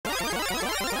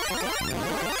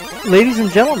Ladies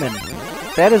and gentlemen,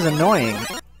 that is annoying.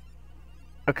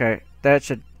 Okay, that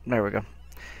should... There we go.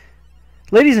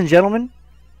 Ladies and gentlemen,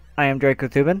 I am Draco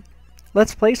Thubin.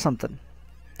 Let's play something.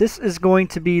 This is going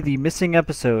to be the missing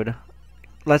episode.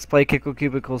 Let's play Kickle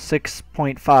Cubicle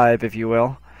 6.5, if you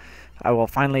will. I will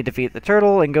finally defeat the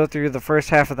turtle and go through the first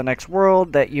half of the next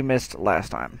world that you missed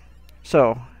last time.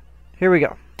 So, here we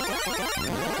go.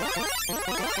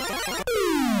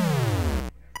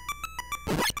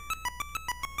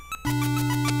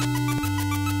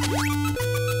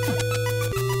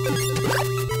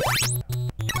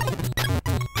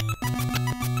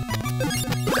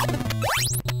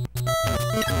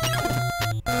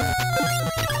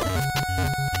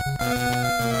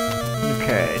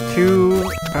 Okay,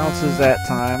 2 bounces that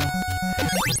time.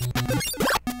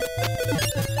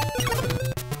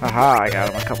 Haha, I got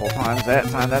him a couple times that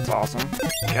time. That's awesome.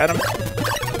 Got him.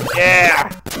 Yeah!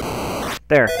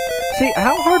 There. See,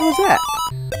 how hard was that?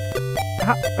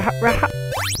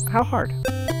 How hard?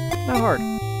 Not hard.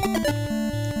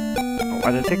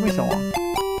 Why did it take me so long?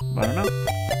 I don't know.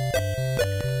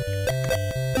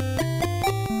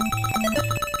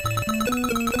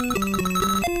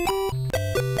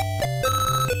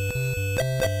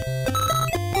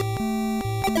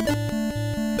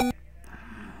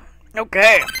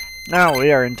 Okay, now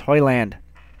we are in Toyland.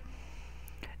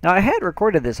 Now, I had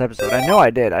recorded this episode. I know I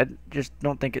did. I just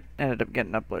don't think it ended up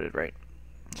getting uploaded right.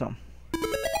 So.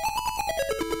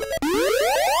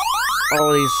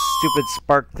 All these stupid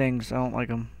spark things. I don't like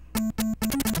them.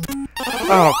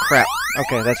 Oh, crap.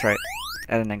 Okay, that's right.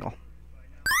 At an angle.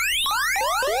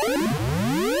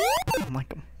 I don't like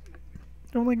them.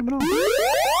 I don't like them at all.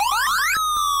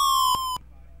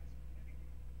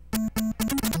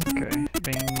 Okay.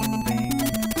 Bing, bing.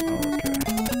 Okay.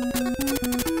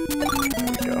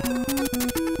 There we go.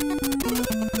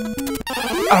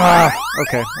 Ah!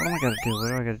 Okay. What do I gotta do? What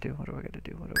do I gotta do? What do I gotta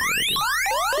do? What do I gotta do?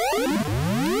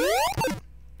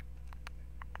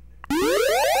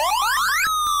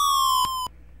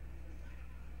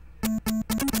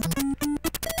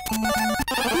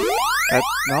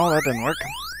 No, that didn't work.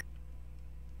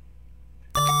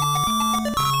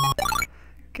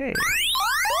 Okay.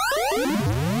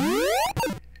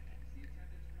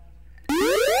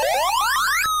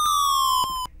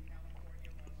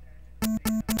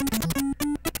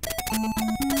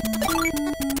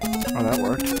 Oh, that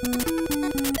worked.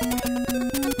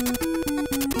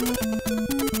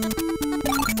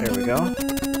 There we go.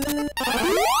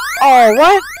 Oh,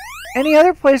 what? Any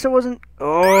other place that wasn't...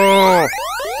 Oh!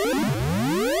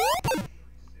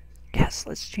 Yes,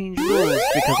 let's change rules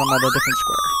because I'm at a different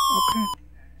square. Okay.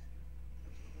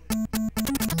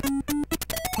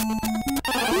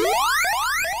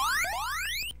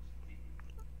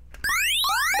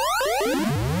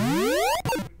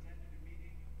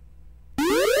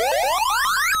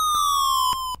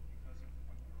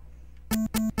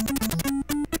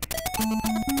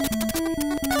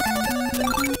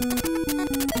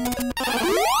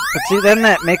 But see, then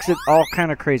that makes it all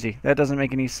kind of crazy. That doesn't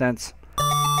make any sense.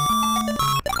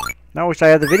 Now I wish I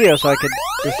had the video so I could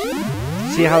just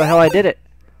see how the hell I did it.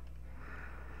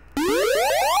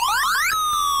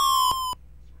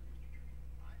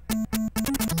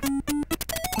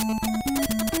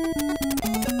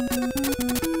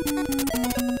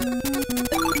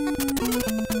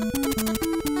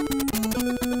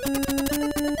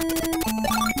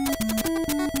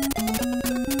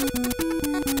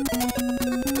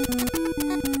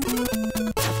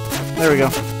 There we go.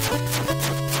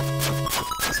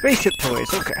 Spaceship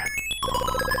toys, okay.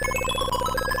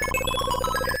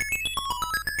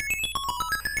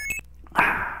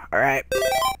 Alright.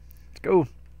 Let's go.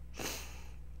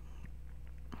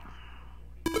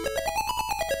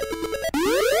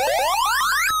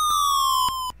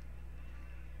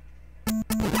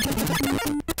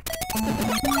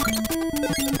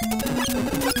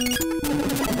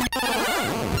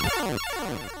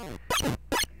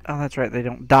 Oh, that's right, they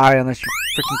don't die unless you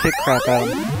freaking kick crap at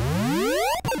them.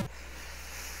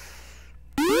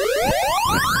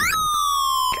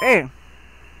 Okay.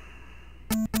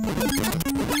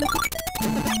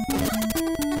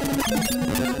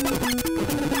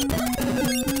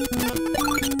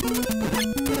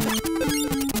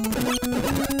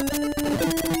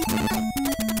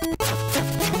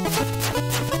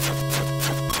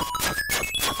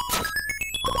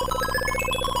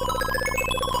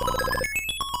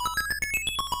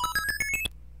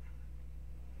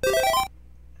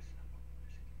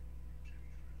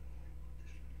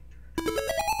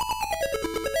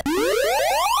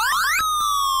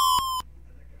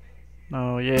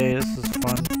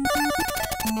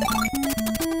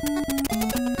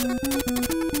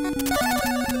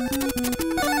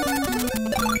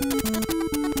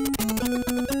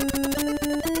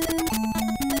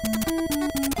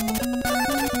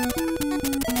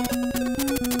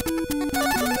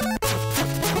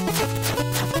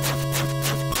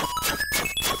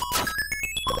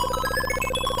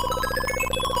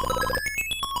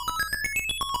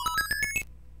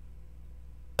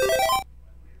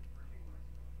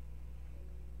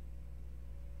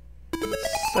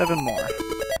 even more.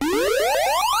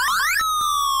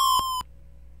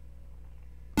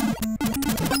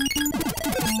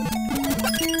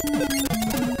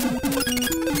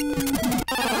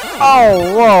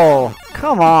 Oh, whoa!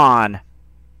 Come on!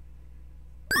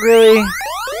 Really?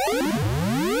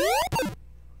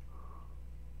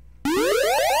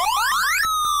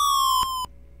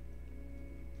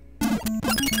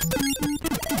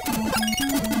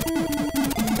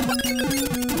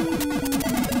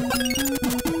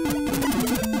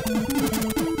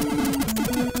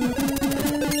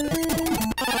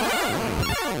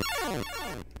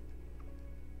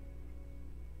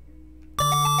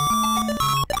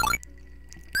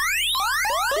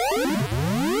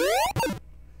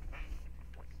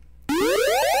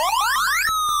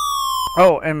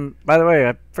 Oh, and by the way,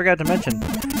 I forgot to mention,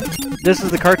 this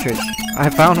is the cartridge. I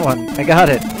found one. I got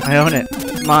it. I own it.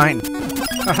 It's mine.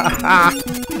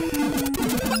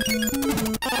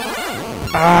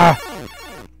 Ah!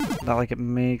 Not like it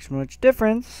makes much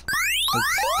difference.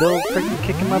 It's still freaking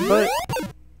kicking my butt.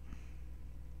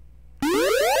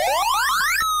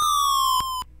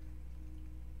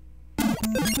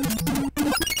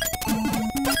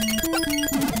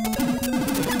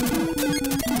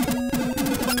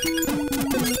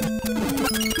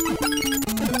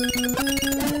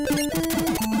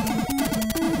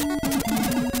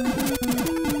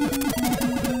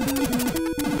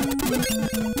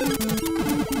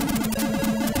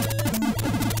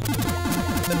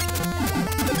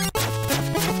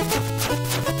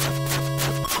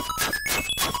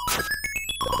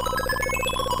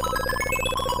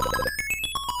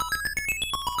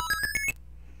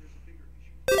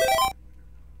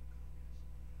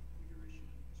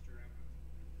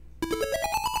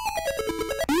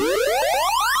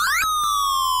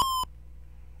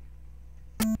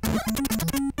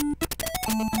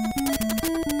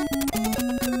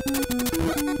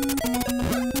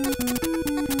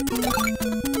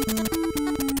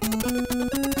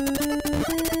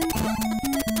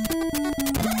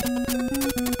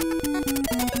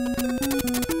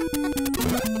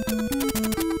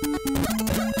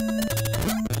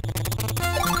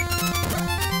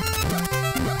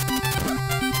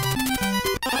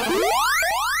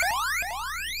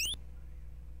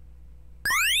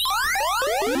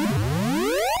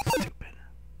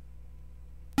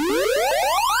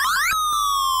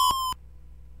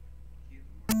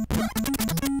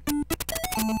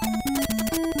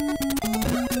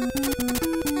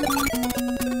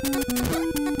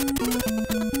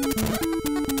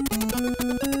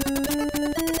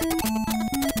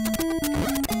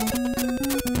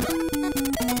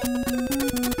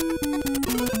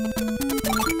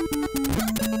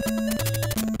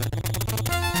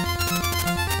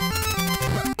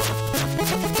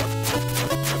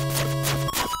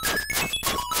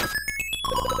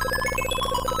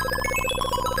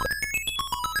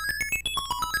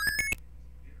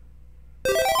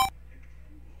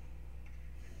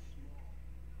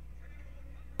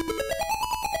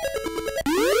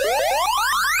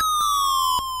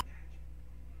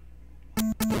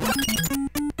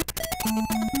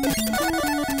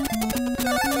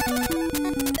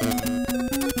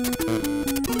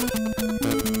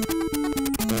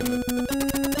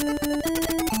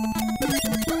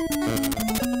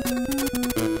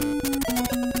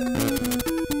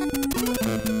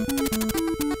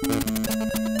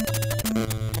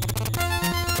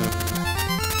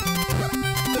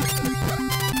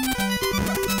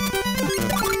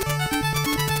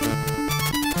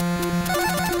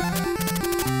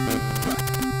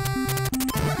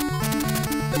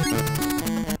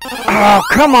 Oh,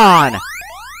 come on!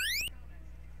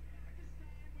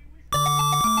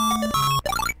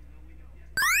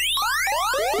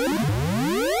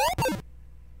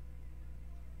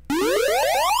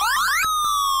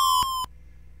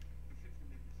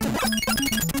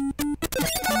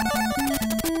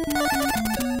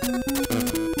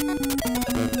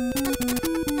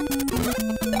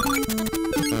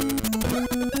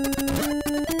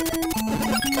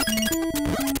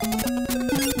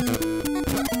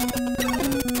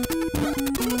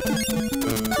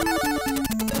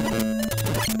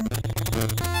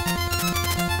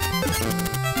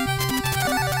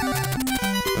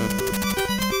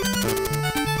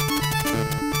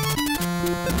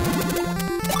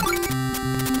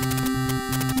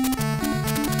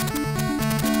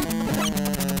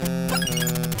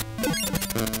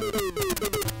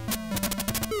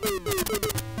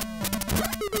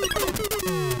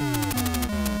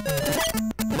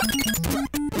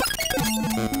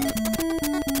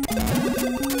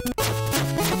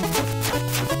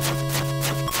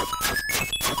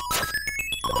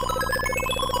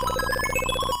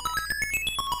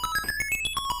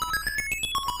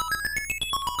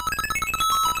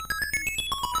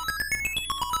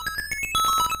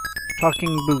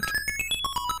 Talking boot.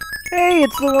 Hey,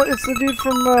 it's the dude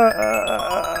from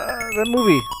the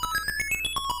movie.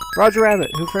 Roger Rabbit.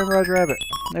 Who Framed Roger Rabbit?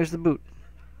 There's the boot.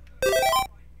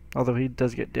 Although he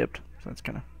does get dipped, so that's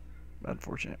kind of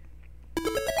unfortunate.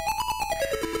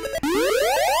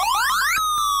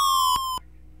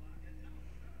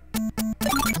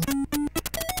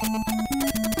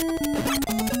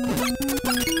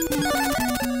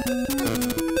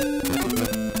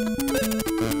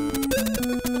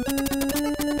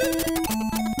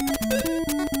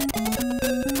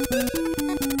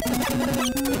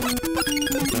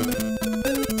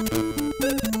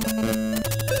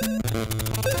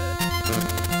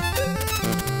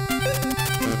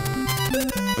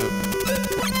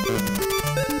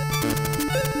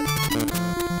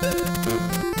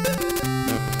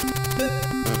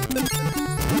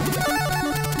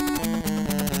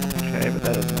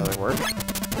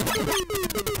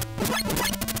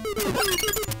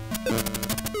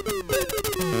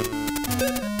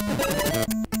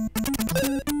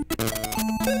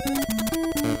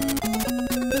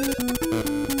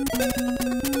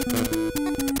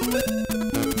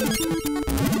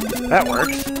 That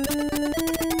works.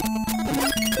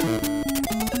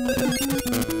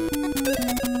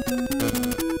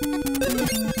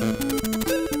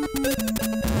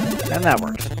 And that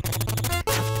works.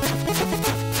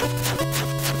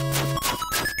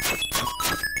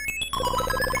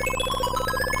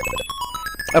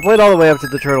 I played all the way up to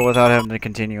the turtle without having to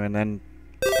continue, and then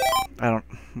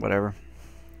whatever.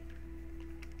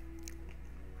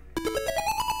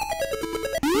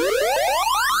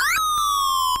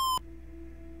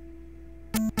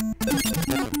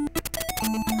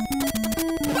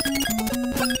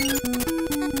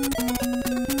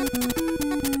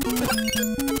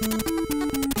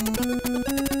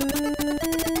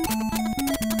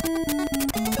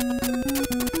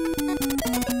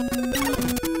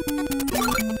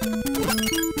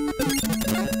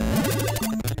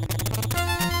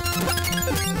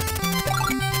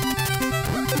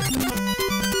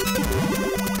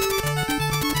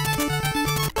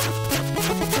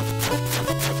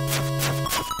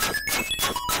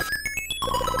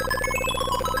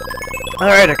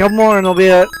 Alright, a couple more and it'll be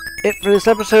it for this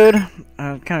episode.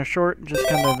 Kind of short, just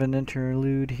kind of an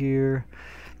interlude here.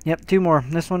 Yep, 2 more.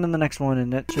 This one and the next one,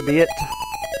 and that should be it.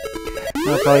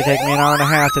 It'll probably take me an hour and a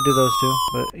half to do those 2,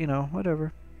 but, you know,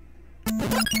 whatever.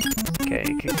 Okay,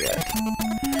 kick that.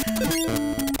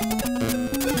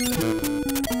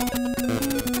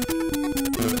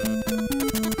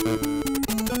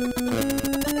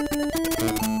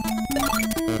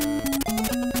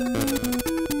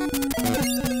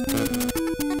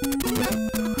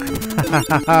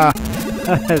 I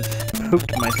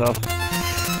pooped myself.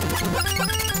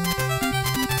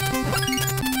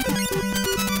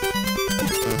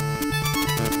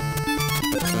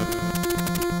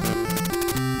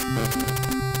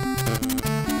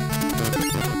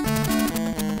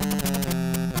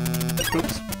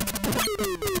 Oops.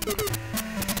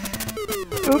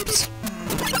 Oops.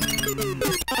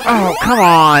 Oh, come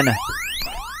on!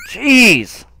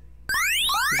 Jeez!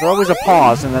 There's always a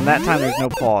pause, and then that time there's no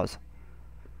pause.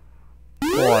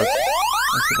 Pause.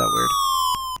 I said that weird.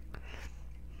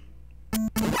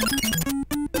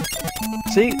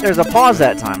 See? There's a pause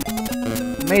that time.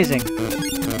 Amazing.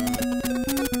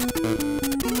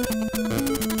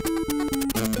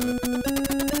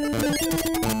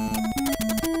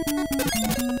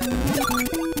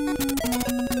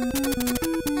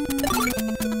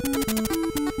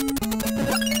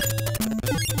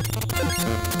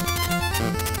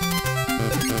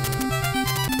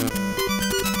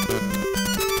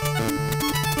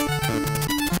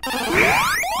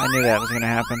 I knew that was going to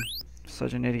happen.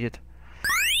 Such an idiot.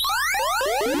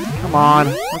 Come on,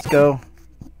 let's go.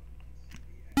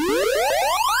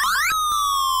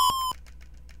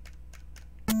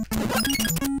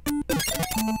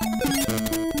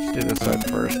 Let's do this side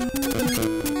first.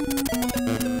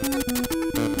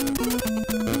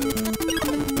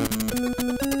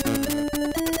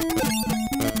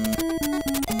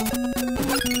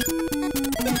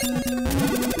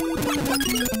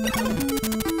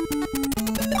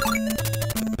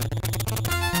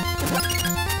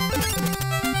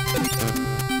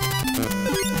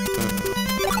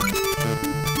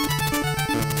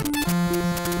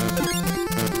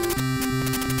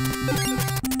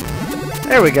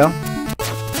 There we go.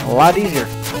 A lot easier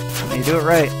when you do it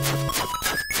right.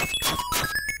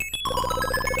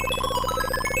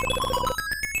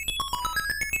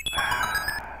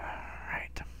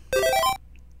 Right.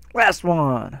 Last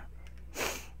one.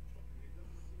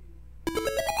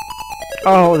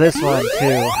 Oh, this one too.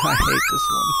 I hate this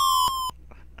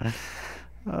one. Okay,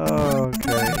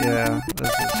 yeah. This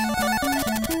is...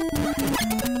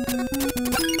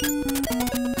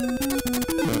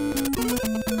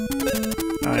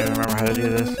 I don't even remember how to do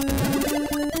this.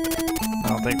 I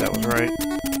don't think that was right.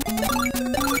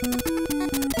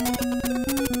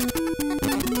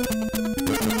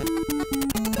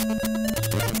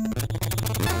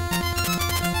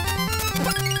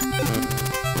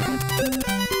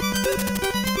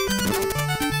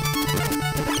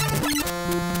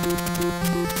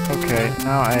 Okay,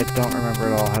 now I don't remember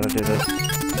at all how to do this.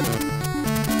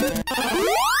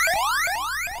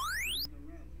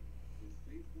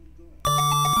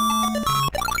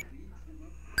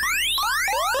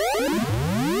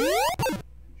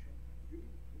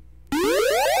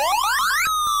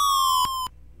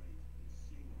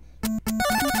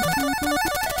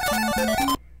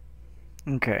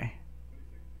 Okay.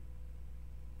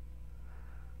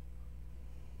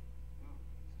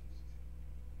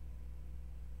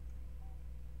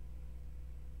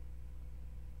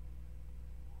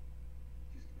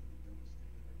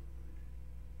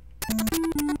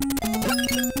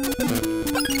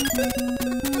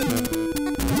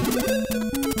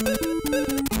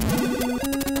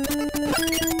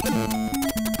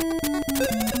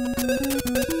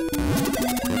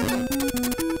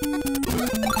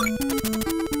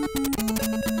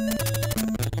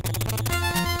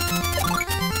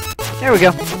 There we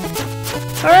go.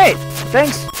 Alright,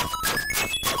 thanks.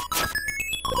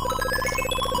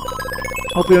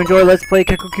 Hope you enjoy Let's Play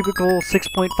Kickle Cubicle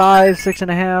 6.5,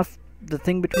 6.5, the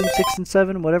thing between 6 and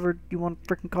 7, whatever you want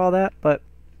to frickin' call that, but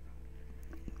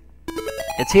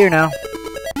it's here now.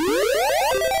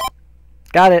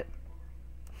 Got it.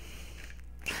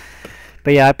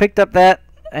 But yeah, I picked up that,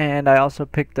 and I also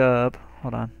picked up,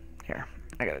 hold on, here,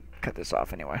 I gotta cut this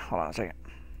off anyway, hold on a second.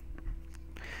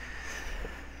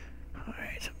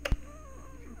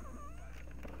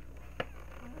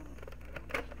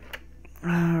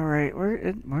 Alright,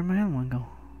 where'd my other one go?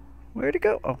 Where'd it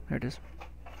go? Oh, there it is.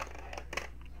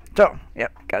 So,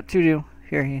 yep, got to do.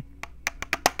 Here he.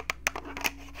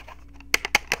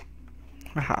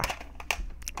 Aha.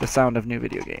 The sound of new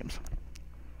video games.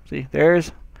 See,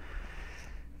 there's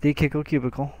the Kickle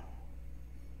Cubicle.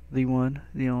 The one,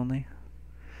 the only.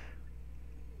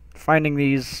 Finding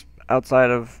these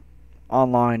outside of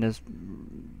online is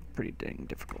pretty dang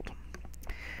difficult.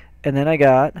 And then I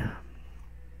got...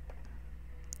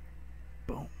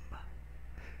 Boom.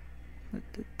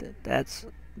 That's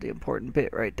the important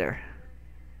bit right there.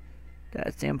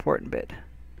 That's the important bit.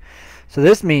 So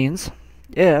this means,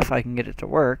 if I can get it to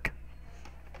work,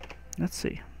 let's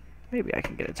see, maybe I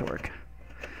can get it to work.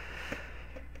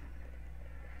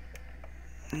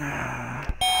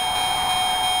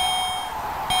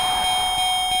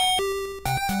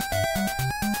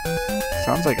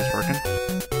 Sounds like it's working.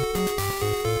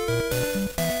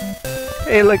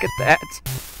 Hey, look at that.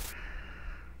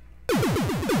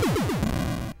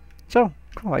 So,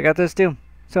 cool, I got this too.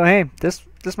 So hey, this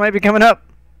might be coming up.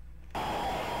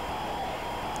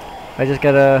 I just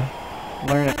gotta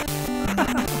learn it.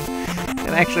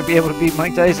 And actually be able to beat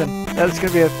Mike Tyson. That's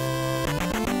gonna be a...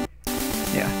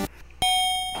 Yeah.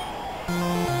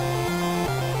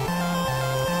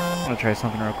 I'm gonna try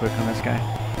something real quick on this guy.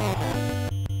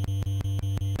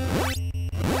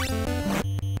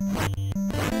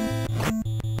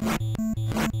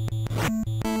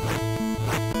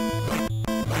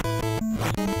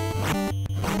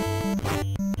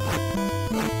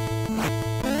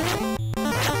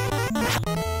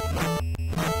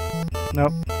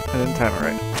 Nope, I didn't time it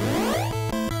right.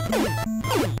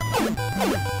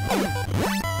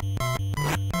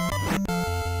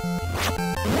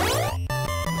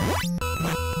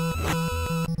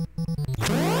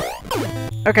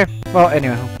 Okay, well,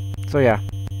 anyway, so yeah.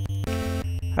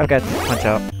 I've got to punch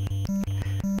out.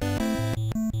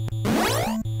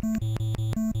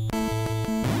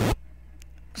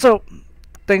 So,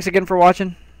 thanks again for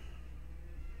watching.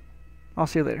 I'll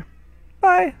see you later.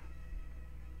 Bye!